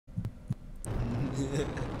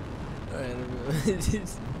Alright,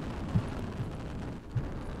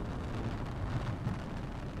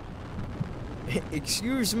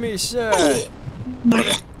 excuse me, sir.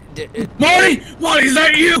 Marty! Marty, is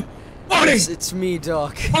that you? Marty! Yes, it's me,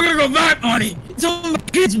 Doc. I'm gonna go back, Marty! It's all my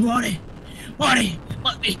kids, Marty! Marty!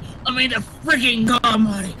 Let me the freaking car,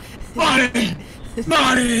 Marty! Marty!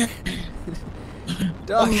 Marty!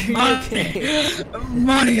 Doc, oh, are you okay?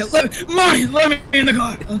 Marty, let me in the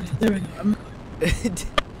car! Okay, there we go.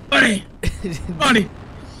 Marty! Marty!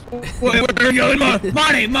 Where are you going, Marty!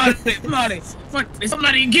 It's so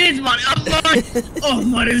many kids, Marty! I'm Marty! Oh,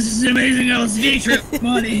 Marty, this is an amazing LSD trip,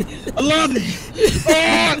 Marty! I love it!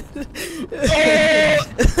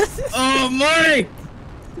 Oh, Marty!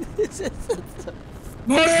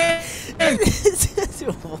 Marty!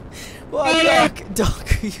 What,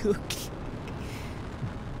 Doc, are you okay?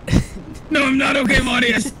 No, I'm not okay,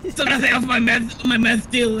 Marty. I still gotta pay off my meth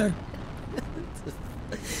dealer.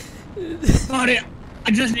 Marty,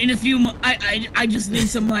 I just need a few. I just need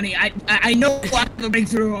some money. I know I can break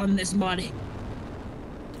through on this, Marty.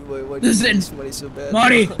 Wait, why listen, do you need money so bad?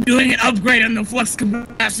 Marty, doing an upgrade on the flux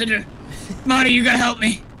capacitor. Marty, you gotta help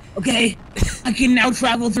me, okay? I can now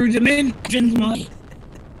travel through dimensions, Marty.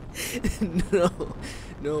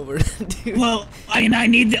 No, we're not doing. Well, I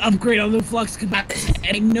need the upgrade on the flux capacitor,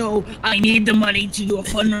 and I know I need the money to do a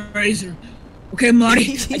fundraiser. Okay,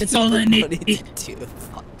 Marty, that's all I need.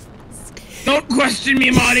 Don't question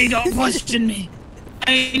me, Marty. Don't question me.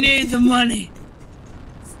 I need the money.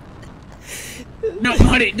 No,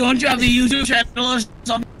 Marty, don't you have a YouTube channel or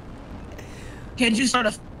something? Can't you start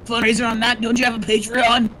a fundraiser on that? Don't you have a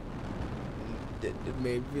Patreon?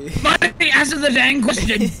 Maybe. Marty, answer the dang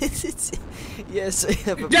question. Yes, I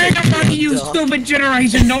have a Dang, Patreon, Marty, you stupid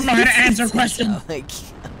generation don't know how to answer questions.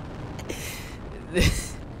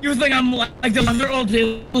 You think I'm like the other old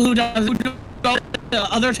people who don't the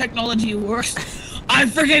other technology works? I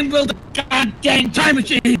freaking built a goddamn time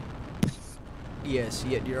machine! Yes,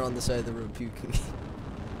 yet you're on the side of the road puking.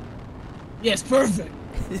 Yes, perfect.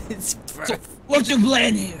 It's perfect. So, what's your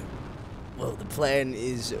plan here? Well, the plan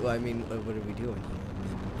is, I mean, what are we doing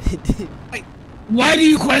here? Why do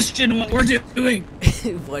you question what we're doing?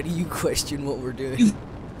 Why do you question what we're doing? You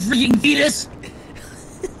freaking fetus!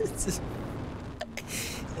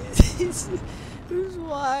 Who's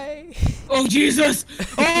why? Oh, Jesus!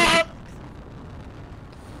 Oh!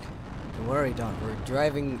 Don't worry, Doc. We're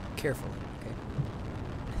driving carefully,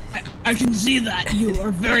 okay? I can see that. You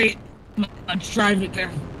are very much driving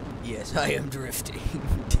careful. Yes, I am drifting.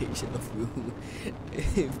 Deja vu.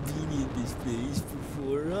 I've been in this place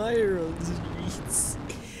before. Higher on the streets.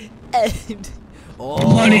 And... Oh!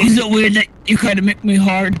 Marty, is it weird that you kind of make me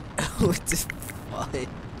hard? What the fudge?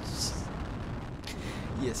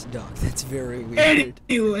 Yes, Doc, that's very weird.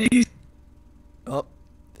 Anyways. Oh.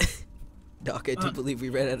 Doc, I do believe we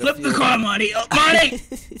ran out of flip fuel. the car, Marty! Oh, Marty!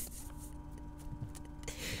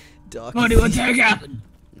 Doc, Marty, what the heck happened?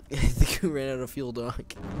 I think we ran out of fuel,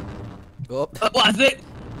 Doc. Oh. Well, I think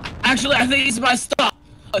it's my stop.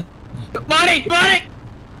 Marty! Marty!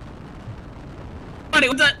 Marty,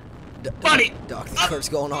 what's that? Marty! Doc, the car's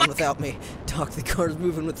going on without me. Doc, the car's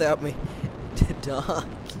moving without me. Doc.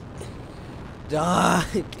 Doc,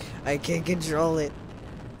 I can't control it.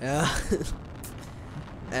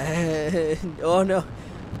 Oh no.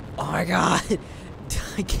 Oh my god.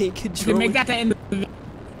 I can't control it. Make that the end of the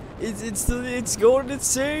It's going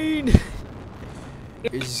insane.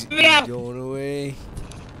 It's going away.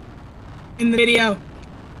 in the video.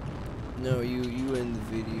 No, you end the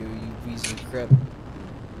video, you piece of crap.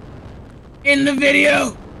 In the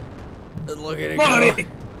video. Look at it Marty! go.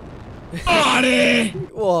 Marty!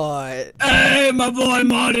 What? Hey, my boy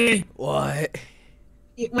Marty! What?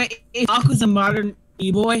 Wait, if Doc was a modern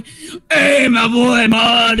e-boy? Hey, my boy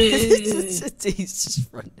Marty! He's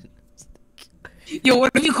just running. Yo,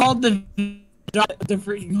 what have you called the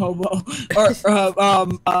freaking hobo? Or,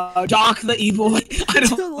 Doc the e-boy? I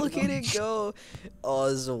don't Look at it go. Oh,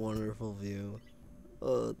 this is a wonderful view.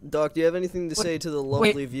 Doc, do you have anything to say to the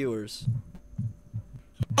lovely viewers?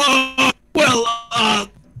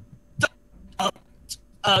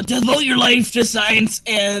 Devote your life to science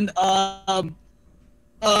and,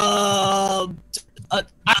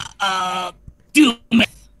 do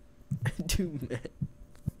math. Do math.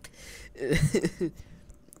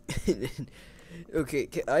 Okay,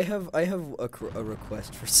 I have a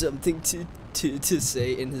request for something to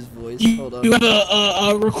say in his voice. Hold on. You have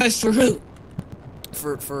a request for who?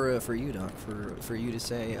 For you, Doc. For you to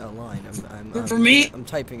say a line. For me? I'm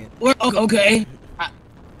typing it. Okay.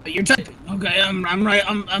 You're typing. Okay,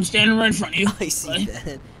 I'm standing right in front of you. I see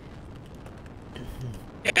that.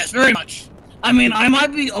 Yes, very much. I mean, I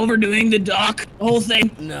might be overdoing the Doc whole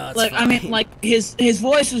thing. No, it's Like, fine. I mean, like his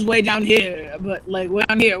voice is way down here, but like way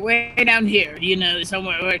down here, you know,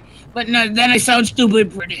 somewhere. But no, then I sound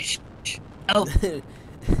stupid British. Oh,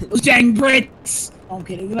 those dang Brits. Oh, I'm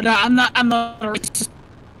kidding, but I'm not a racist.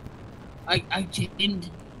 I didn't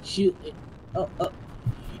shoot it. Oh.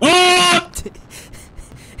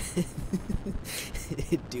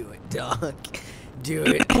 Do it, Doc. Do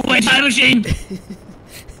it. Wait, time machine.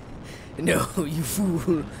 No, you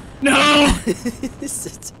fool. No.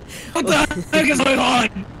 It's- What the heck is going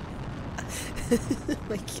on?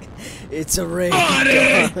 It's a raid,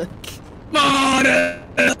 Marty! Doc. Marty!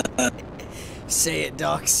 Say it,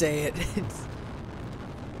 Doc, say it.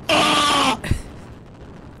 Oh!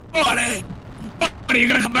 Marty! Marty, you're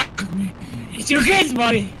gonna come back with me. It's your kids,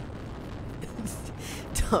 Marty.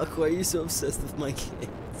 Doc, why are you so obsessed with my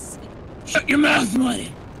kids? Shut your mouth,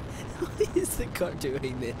 Marty. Why is the car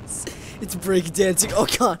doing this? It's breakdancing. Oh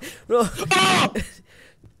god. No. Oh!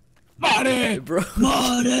 Marty! Bro.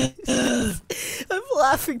 Marty! I'm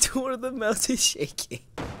laughing to one of the mouths is shaking.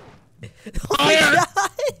 Oh Fire!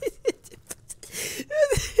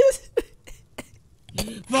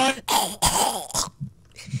 my Fire!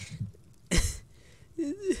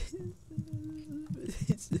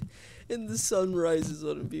 And the sun rises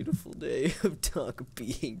on a beautiful day of Doc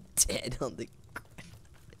being dead on the ground.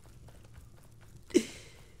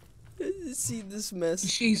 See this mess?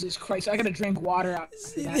 Jesus Christ, I gotta drink water out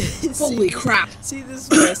of that. See- Holy crap. See this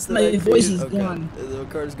mess that My I voice created? is Okay, gone. the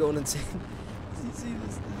car's going insane. See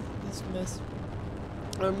this mess?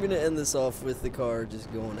 I'm gonna end this off with the car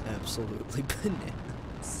just going absolutely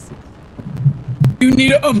bananas. You need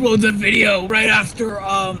to upload the video right after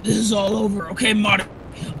this is all over, okay, Marty?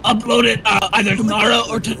 Upload it either tomorrow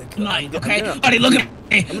or tonight, okay? Marty, look at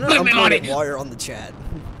me. I'm Look gonna at me, upload Marty. it while you're on the chat.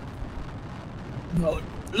 Bro,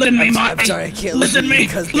 look at me, Marty. I'm sorry, I can't Listen look at to you me.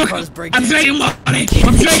 because the Look, car's breakdancing. I'm saying, Marty. I'm I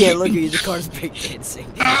saying. can't look at you, the car's breakdancing.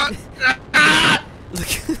 Look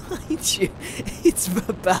behind you. It's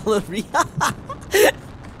a ballerina.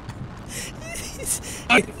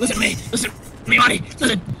 Marty, listen to me. Listen to me, Marty.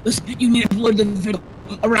 Listen. You need to upload the video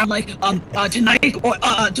around like tonight or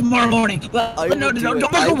tomorrow morning. But I no, will do it.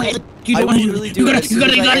 don't I walk away. will- You I don't want will to really do do it. it. As soon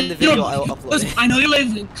as I end the video, I will upload Listen, it. I know you're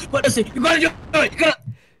leaving, but listen, you gotta do it.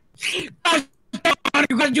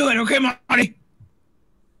 You gotta do it, okay, Marty?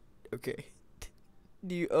 Okay.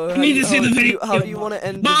 Do you, I need to see the video. How do you want to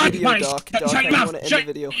end the Marty, video, Marty, Doc? shut Doc, how your do you mouth. want to end the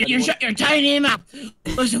video? How do you wanna- Shut your tiny mouth.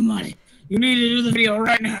 Listen, Marty, you need to do the video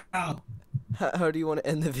right now. How do you want to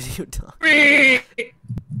end the video, Doc?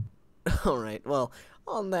 Alright, well,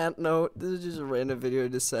 on that note, this is just a random video I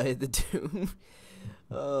decided to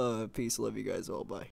do. Peace, love you guys all, bye.